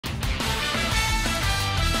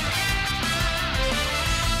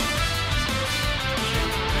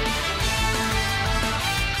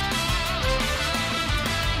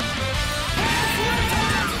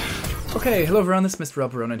Okay, hello everyone, this is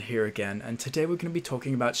Mr. Ronan here again, and today we're going to be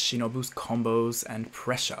talking about Shinobu's combos and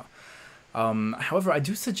pressure. However, I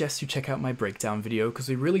do suggest you check out my breakdown video, because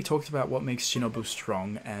we really talked about what makes Shinobu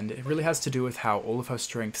strong, and it really has to do with how all of her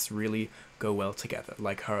strengths really go well together.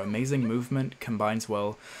 Like, her amazing movement combines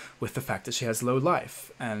well with the fact that she has low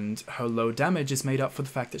life, and her low damage is made up for the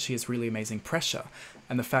fact that she has really amazing pressure,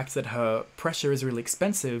 and the fact that her pressure is really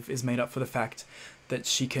expensive is made up for the fact that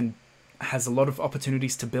she has a lot of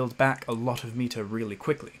opportunities to build back a lot of meter really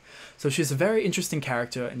quickly. So she's a very interesting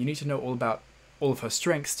character, and you need to know all about all of her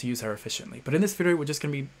strengths to use her efficiently. But in this video, we're just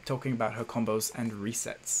going to be talking about her combos and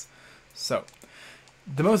resets. So,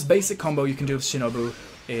 the most basic combo you can do with Shinobu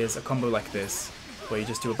is a combo like this, where you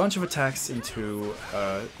just do a bunch of attacks into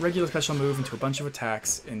a regular special move, into a bunch of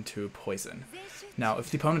attacks into poison. Now,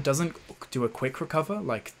 if the opponent doesn't do a quick recover,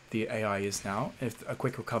 like the AI is now, if a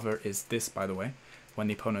quick recover is this, by the way, when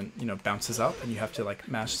the opponent, bounces up and you have to like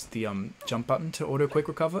mash the jump button to auto quick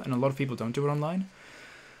recover, and a lot of people don't do it online.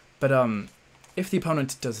 But if the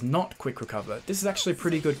opponent does not quick recover, this is actually a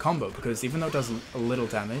pretty good combo, because even though it does a little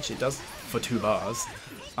damage, it does for 2 bars,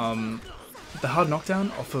 the hard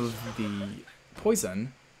knockdown off of the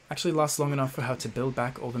poison actually lasts long enough for her to build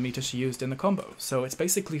back all the meter she used in the combo. So it's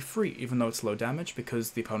basically free, even though it's low damage,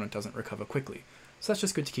 because the opponent doesn't recover quickly. So that's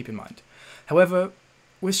just good to keep in mind. However,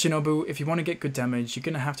 with Shinobu, if you want to get good damage, you're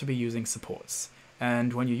going to have to be using supports.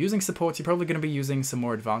 And when you're using supports, you're probably going to be using some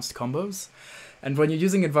more advanced combos. And when you're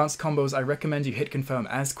using advanced combos, I recommend you hit confirm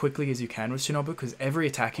as quickly as you can with Shinobu, because every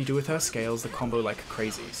attack you do with her scales the combo like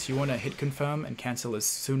crazy. So you want to hit confirm and cancel as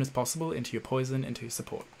soon as possible into your poison, into your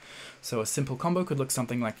support. So a simple combo could look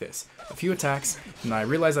something like this. A few attacks, and then I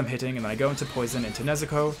realize I'm hitting, and then I go into poison, into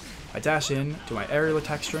Nezuko, I dash in, do my aerial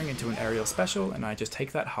attack string into an aerial special, and I just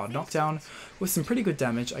take that hard knockdown. With some pretty good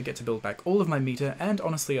damage, I get to build back all of my meter, and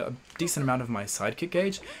honestly a decent amount of my sidekick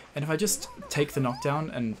gauge, and if I just take the knockdown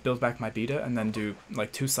and build back my meter, and then do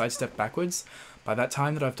like 2 sidestep backwards, by that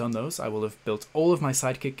time that I've done those, I will have built all of my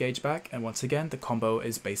sidekick gauge back, and once again, the combo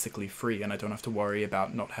is basically free, and I don't have to worry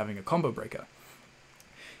about not having a combo breaker.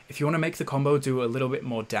 If you want to make the combo do a little bit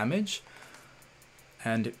more damage,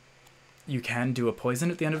 and you can do a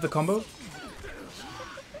poison at the end of the combo.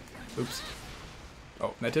 Oops.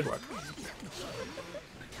 Oh, that did work.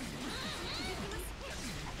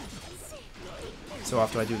 So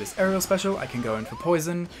after I do this aerial special, I can go in for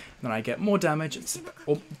poison, and then I get more damage. It's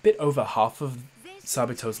a bit over half of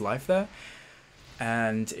Sabito's life there.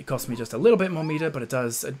 And it costs me just a little bit more meter, but it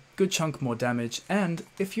does a good chunk more damage. And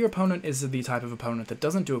if your opponent is the type of opponent that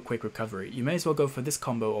doesn't do a quick recovery, you may as well go for this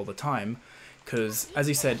combo all the time, because as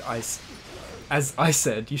I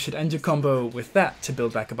said, you should end your combo with that to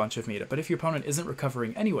build back a bunch of meter. But if your opponent isn't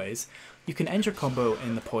recovering anyways, you can end your combo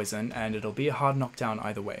in the poison, and it'll be a hard knockdown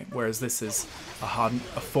either way. Whereas this is a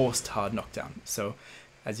forced hard knockdown. So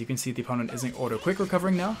as you can see, the opponent isn't auto quick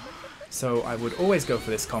recovering now. So I would always go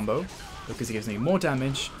for this combo, because it gives me more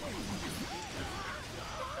damage,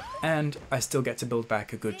 and I still get to build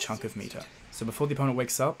back a good chunk of meter. So before the opponent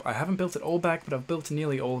wakes up, I haven't built it all back, but I've built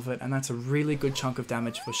nearly all of it, and that's a really good chunk of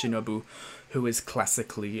damage for Shinobu, who is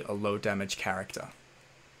classically a low damage character.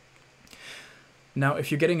 Now,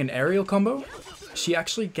 if you're getting an aerial combo, she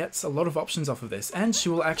actually gets a lot of options off of this, and she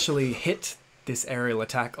will actually hit this aerial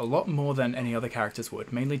attack a lot more than any other characters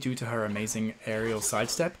would, mainly due to her amazing aerial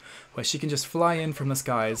sidestep, where she can just fly in from the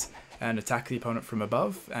skies and attack the opponent from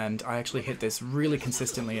above, and I actually hit this really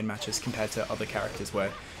consistently in matches compared to other characters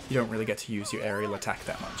where you don't really get to use your aerial attack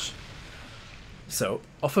that much. So,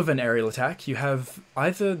 off of an aerial attack, you have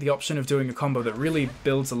either the option of doing a combo that really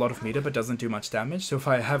builds a lot of meter but doesn't do much damage, so if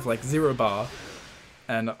I have like 0 bar,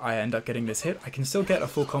 and I end up getting this hit, I can still get a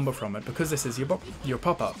full combo from it, because this is your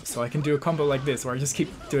pop-up, so I can do a combo like this, where I just keep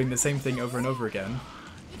doing the same thing over and over again.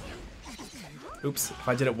 Oops, if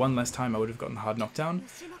I did it one less time, I would have gotten the hard knockdown,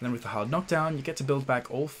 and then with the hard knockdown, you get to build back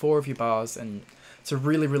all 4 of your bars, and it's a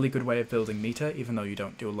really, really good way of building meter, even though you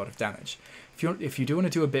don't do a lot of damage. If you do want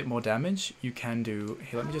to do a bit more damage, you can do...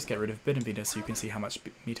 Here, let me just get rid of bit and meter so you can see how much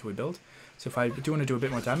meter we build. So if I do want to do a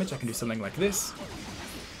bit more damage, I can do something like this.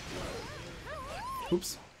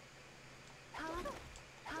 Oops.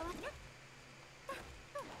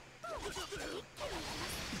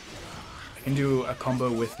 I can do a combo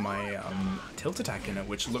with my tilt attack in it,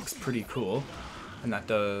 which looks pretty cool, and that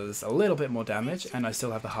does a little bit more damage, and I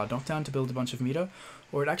still have the hard knockdown to build a bunch of meter,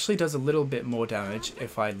 or it actually does a little bit more damage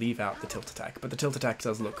if I leave out the tilt attack, but the tilt attack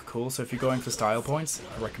does look cool, so if you're going for style points,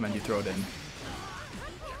 I recommend you throw it in.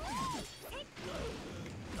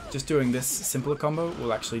 Just doing this simpler combo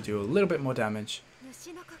will actually do a little bit more damage,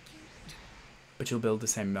 but you'll build the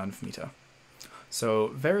same amount of meter. So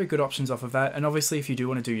very good options off of that. And obviously if you do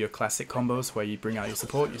want to do your classic combos where you bring out your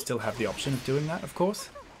support, you still have the option of doing that, of course.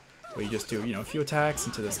 Where you just do, you know, a few attacks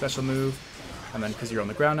into the special move. And then because you're on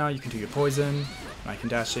the ground now, you can do your poison. And I can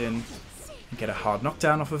dash in and get a hard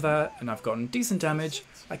knockdown off of that. And I've gotten decent damage.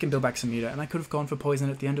 I can build back some meter. And I could have gone for poison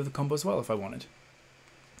at the end of the combo as well if I wanted.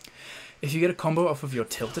 If you get a combo off of your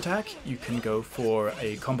tilt attack, you can go for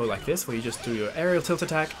a combo like this, where you just do your aerial tilt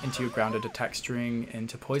attack into your grounded attack string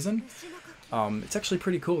into poison. It's actually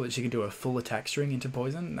pretty cool that she can do a full attack string into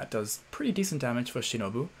poison, and that does pretty decent damage for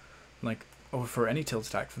Shinobu. Like, or for any tilt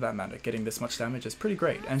attack for that matter, getting this much damage is pretty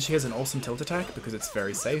great. And she has an awesome tilt attack because it's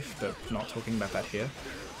very safe, but we're not talking about that here.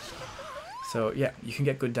 So yeah, you can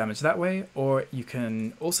get good damage that way, or you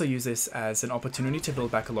can also use this as an opportunity to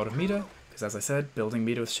build back a lot of meter. Because as I said, building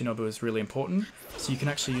meter with Shinobu is really important. So you can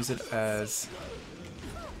actually use it as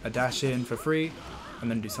a dash in for free, and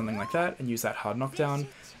then do something like that, and use that hard knockdown.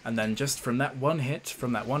 And then just from that one hit,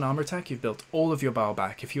 from that one armor attack, you've built all of your bar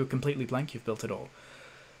back. If you were completely blank, you've built it all.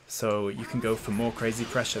 So you can go for more crazy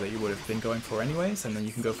pressure that you would have been going for anyways, and then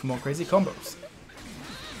you can go for more crazy combos.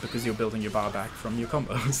 Because you're building your bar back from your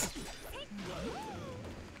combos.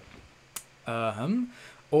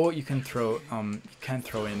 Or you can throw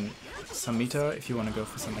in some meter if you want to go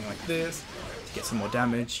for something like this to get some more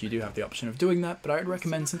damage. You do have the option of doing that, but I would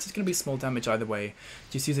recommend, since it's going to be small damage either way,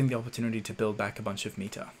 just using the opportunity to build back a bunch of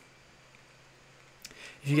meter.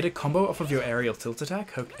 If you get a combo off of your aerial tilt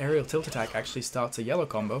attack, her aerial tilt attack actually starts a yellow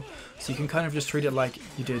combo, so you can kind of just treat it like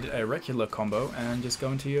you did a regular combo and just go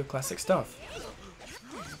into your classic stuff.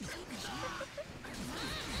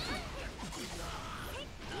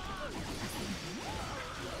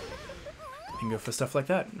 You can go for stuff like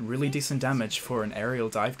that. Really decent damage for an aerial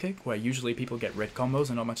dive kick, where usually people get red combos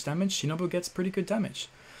and not much damage. Shinobu gets pretty good damage.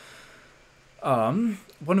 One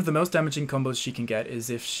of the most damaging combos she can get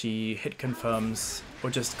is if she hit confirms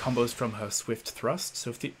or just combos from her swift thrust.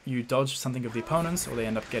 So if you dodge something of the opponent's, or they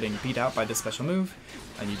end up getting beat out by this special move,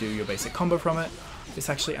 and you do your basic combo from it, this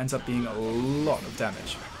actually ends up being a lot of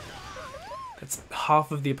damage. That's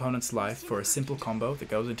half of the opponent's life for a simple combo that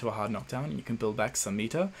goes into a hard knockdown, and you can build back some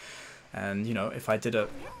meter. And, you know, if I did a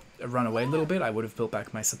run away a little bit, I would have built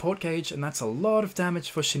back my support gauge, and that's a lot of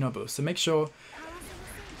damage for Shinobu. So make sure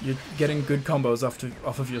you're getting good combos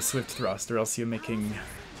off of your swift thrust, or else you're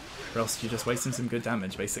just wasting some good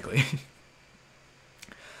damage, basically.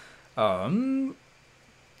 I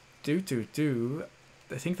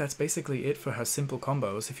think that's basically it for her simple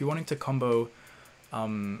combos. If you're wanting to combo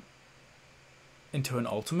into an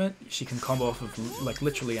ultimate, she can combo off of like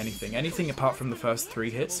literally anything. Anything apart from the first 3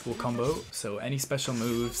 hits will combo, so any special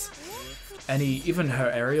moves, even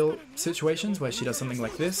her aerial situations where she does something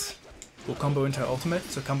like this will combo into her ultimate.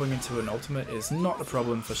 So comboing into an ultimate is not a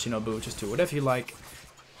problem for Shinobu. Just do whatever you like,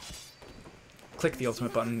 click the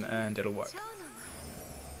ultimate button, and it'll work.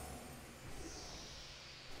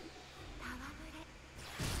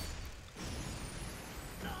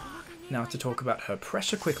 Now to talk about her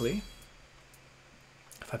pressure quickly.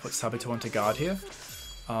 If I put Sabito onto guard here,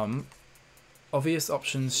 obvious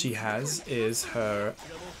options she has is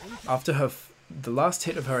after the last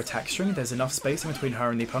hit of her attack string, there's enough space in between her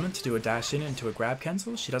and the opponent to do a dash in into a grab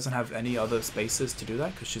cancel. She doesn't have any other spaces to do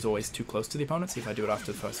that because she's always too close to the opponent. So if I do it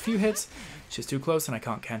after the first few hits, she's too close and I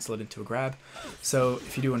can't cancel it into a grab. So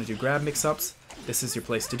if you do want to do grab mix-ups, this is your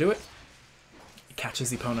place to do it. It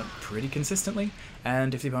catches the opponent pretty consistently,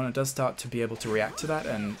 and if the opponent does start to be able to react to that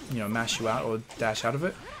and, you know, mash you out or dash out of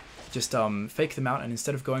it, just fake them out, and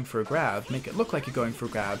instead of going for a grab, make it look like you're going for a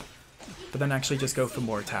grab, but then actually just go for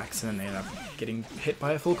more attacks, and then they end up getting hit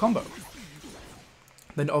by a full combo.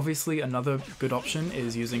 Then obviously another good option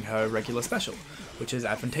is using her regular special, which is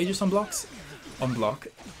advantageous on block,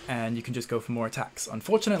 and you can just go for more attacks.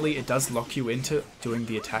 Unfortunately, it does lock you into doing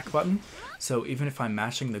the attack button, so even if I'm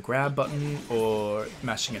mashing the grab button or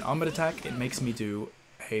mashing an armored attack, it makes me do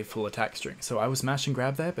a full attack string. So I was mashing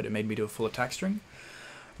grab there, but it made me do a full attack string.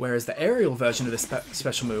 Whereas the aerial version of this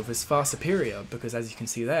special move is far superior, because as you can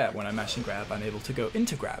see there, when I'm mashing grab, I'm able to go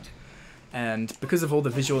into grab. And because of all the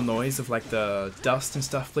visual noise of like the dust and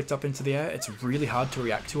stuff flicked up into the air, it's really hard to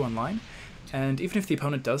react to online. And even if the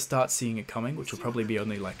opponent does start seeing it coming, which will probably be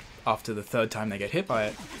only like after the 3rd time they get hit by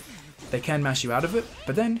it, they can mash you out of it,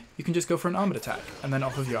 but then you can just go for an armored attack. And then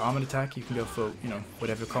off of your armored attack, you can go for, you know,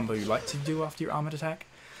 whatever combo you like to do after your armored attack.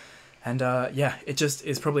 And yeah, it just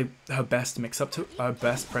is probably her best mix-up tool, her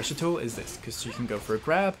best pressure tool is this, because you can go for a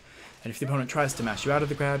grab, and if the opponent tries to mash you out of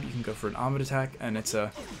the grab, you can go for an armored attack, and it's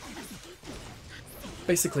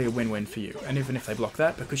basically a win-win for you. And even if they block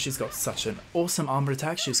that, because she's got such an awesome armored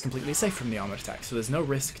attack, she's completely safe from the armored attack, so there's no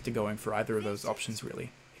risk to going for either of those options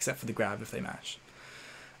really, except for the grab if they mash.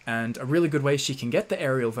 And a really good way she can get the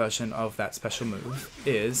aerial version of that special move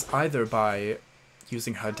is either by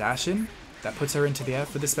using her dash in, that puts her into the air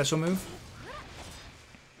for this special move.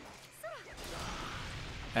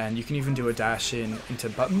 And you can even do a dash in into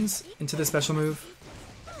buttons into the special move.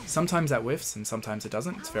 Sometimes that whiffs and sometimes it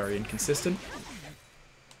doesn't. It's very inconsistent.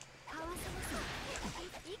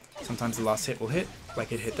 Sometimes the last hit will hit,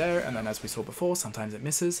 like it hit there, and then as we saw before, sometimes it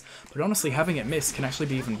misses. But honestly, having it miss can actually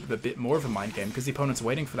be even a bit more of a mind game, because the opponent's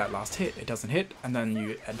waiting for that last hit, it doesn't hit, and then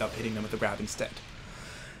you end up hitting them with a grab instead.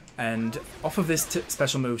 And off of this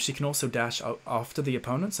special move, she can also dash after the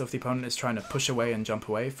opponent, so if the opponent is trying to push away and jump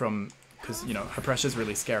away from, because, you know, her pressure is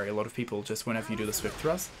really scary. A lot of people, just whenever you do the swift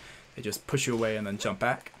thrust, they just push you away and then jump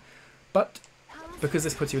back. But because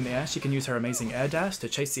this puts you in the air, she can use her amazing air dash to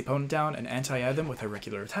chase the opponent down and anti-air them with her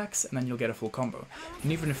regular attacks, and then you'll get a full combo.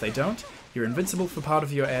 And even if they don't, you're invincible for part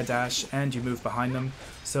of your air dash, and you move behind them,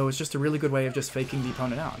 so it's just a really good way of just faking the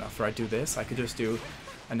opponent out. After I do this, I could just do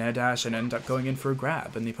an air dash and end up going in for a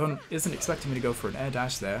grab, and the opponent isn't expecting me to go for an air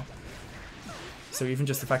dash there. So even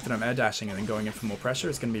just the fact that I'm air dashing and then going in for more pressure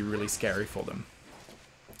is going to be really scary for them.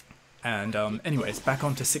 And anyways, back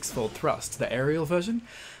onto six-fold thrust, the aerial version.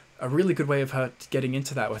 A really good way of her getting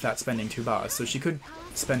into that without spending 2 bars. So she could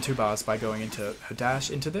spend 2 bars by going into her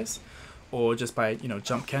dash into this, or just by, you know,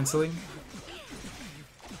 jump cancelling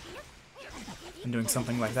and doing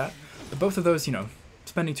something like that. But both of those, you know,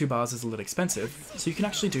 spending 2 bars is a little expensive, so you can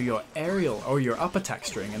actually do your aerial or your up attack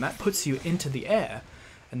string, and that puts you into the air,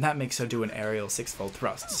 and that makes her do an aerial 6-fold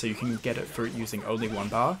thrust. So you can get it for using only 1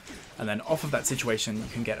 bar, and then off of that situation you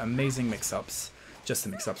can get amazing mix-ups. Just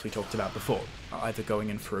the mix-ups we talked about before, either going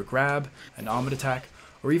in for a grab, an armored attack,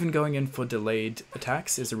 or even going in for delayed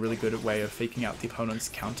attacks is a really good way of faking out the opponent's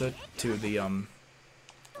counter to the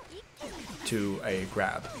to a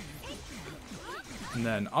grab. And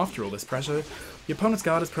then after all this pressure, your opponent's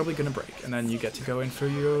guard is probably going to break, and then you get to go in for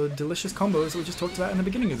your delicious combos that we just talked about in the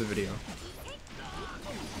beginning of the video,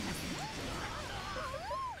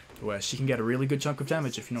 where she can get a really good chunk of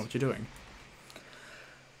damage if you know what you're doing.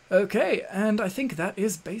 Okay, and I think that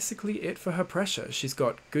is basically it for her pressure. She's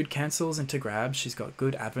got good cancels into grabs, she's got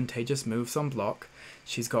good advantageous moves on block,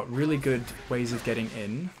 she's got really good ways of getting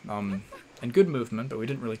in, and good movement, but we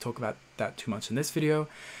didn't really talk about that too much in this video.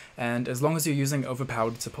 And as long as you're using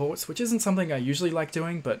overpowered supports, which isn't something I usually like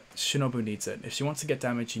doing, but Shinobu needs it. If she wants to get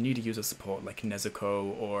damage, you need to use a support like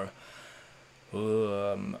Nezuko or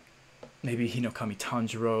maybe Hinokami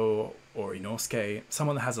Tanjiro or Inosuke,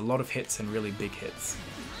 someone that has a lot of hits and really big hits,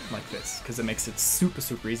 like this, because it makes it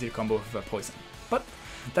super easy to combo with poison. But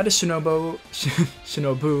that is Shinobu.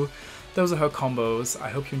 Those are her combos. I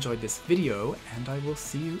hope you enjoyed this video, and I will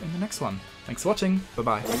see you in the next one. Thanks for watching.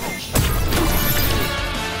 Bye-bye.